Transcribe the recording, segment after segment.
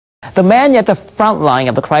The man at the front line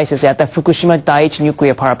of the crisis at the Fukushima Daiichi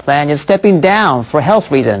nuclear power plant is stepping down for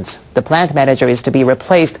health reasons. The plant manager is to be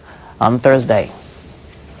replaced on Thursday.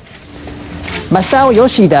 Masao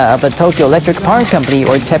Yoshida of the Tokyo Electric Power Company,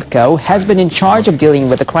 or Tepco, has been in charge of dealing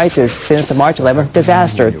with the crisis since the March 11th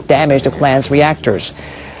disaster damaged the plant's reactors.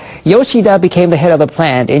 Yoshida became the head of the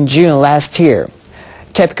plant in June last year.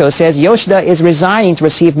 Tepco says Yoshida is resigning to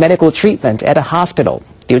receive medical treatment at a hospital.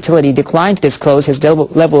 The utility declined to disclose his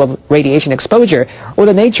level of radiation exposure or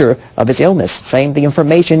the nature of his illness, saying the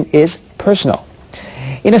information is personal.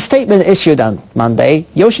 In a statement issued on Monday,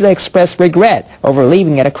 Yoshida expressed regret over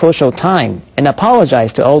leaving at a crucial time and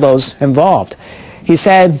apologized to all those involved. He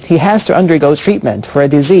said he has to undergo treatment for a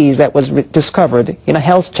disease that was discovered in a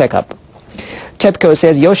health checkup. Tepco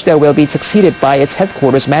says Yoshida will be succeeded by its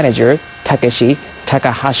headquarters manager, Takeshi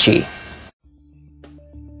Takahashi.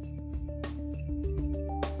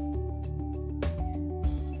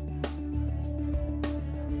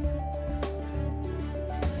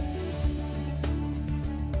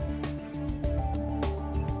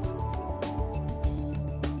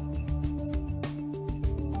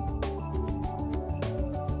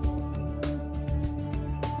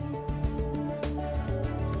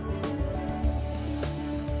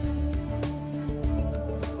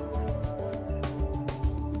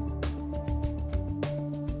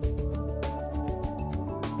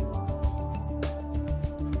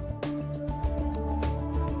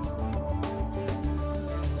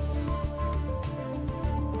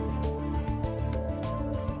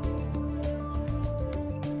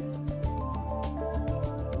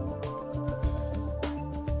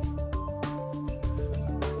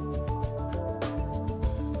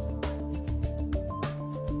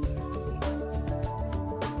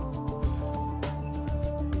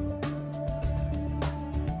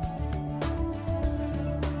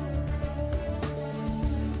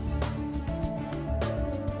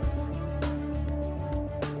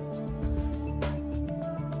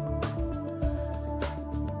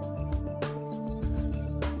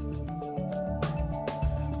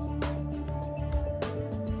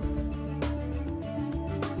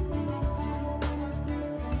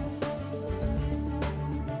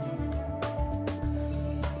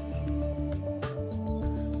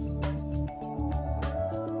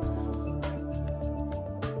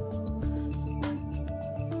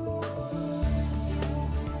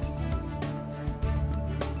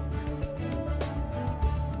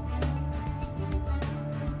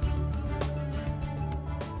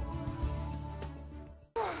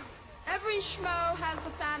 Every schmo has the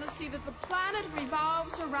fantasy that the planet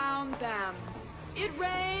revolves around them. It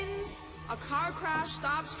rains, a car crash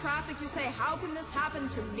stops traffic, you say, how can this happen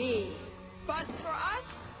to me? But for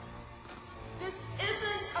us, this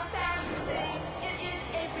isn't a fantasy, it is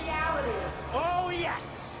a reality. Oh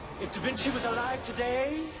yes! If Da Vinci was alive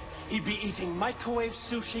today, he'd be eating microwave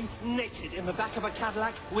sushi naked in the back of a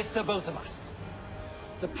Cadillac with the both of us.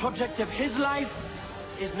 The project of his life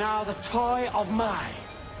is now the toy of mine.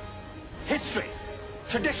 History,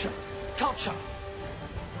 tradition, culture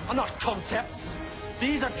are not concepts.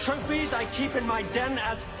 These are trophies I keep in my den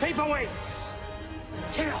as paperweights.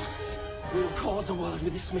 Chaos we will cause the world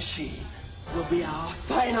with this machine will be our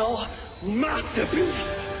final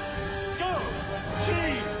masterpiece. Go,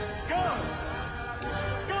 team, go!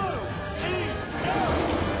 Go, team, go!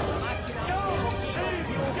 Go, team,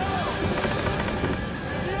 go!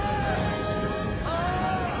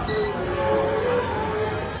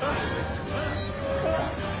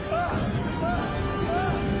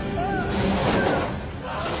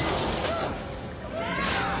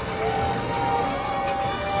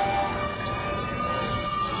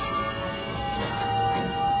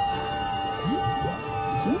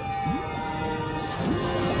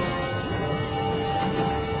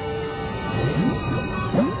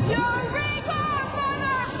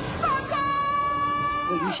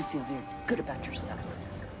 You should feel very good about yourself.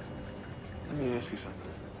 Let me ask you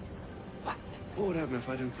something. What would happen if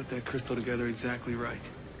I didn't put that crystal together exactly right?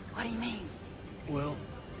 What do you mean? Well,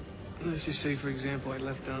 let's just say, for example, I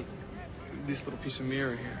left out this little piece of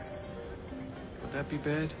mirror here. Would that be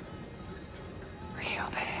bad? Real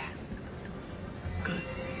bad. Good.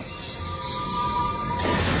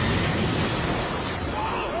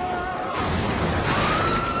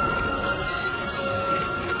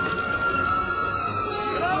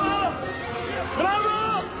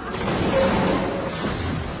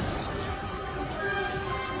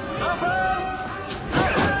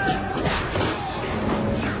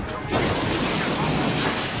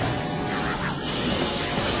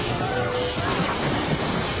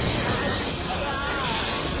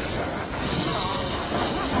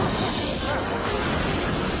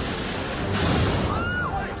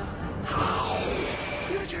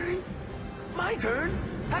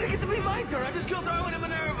 How did it get to be my turn? I just killed Darwin and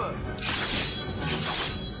Minerva.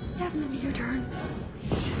 Definitely your turn.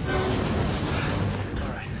 All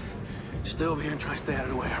right. Stay over here and try to stay out of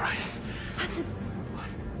the way, all right? Hudson,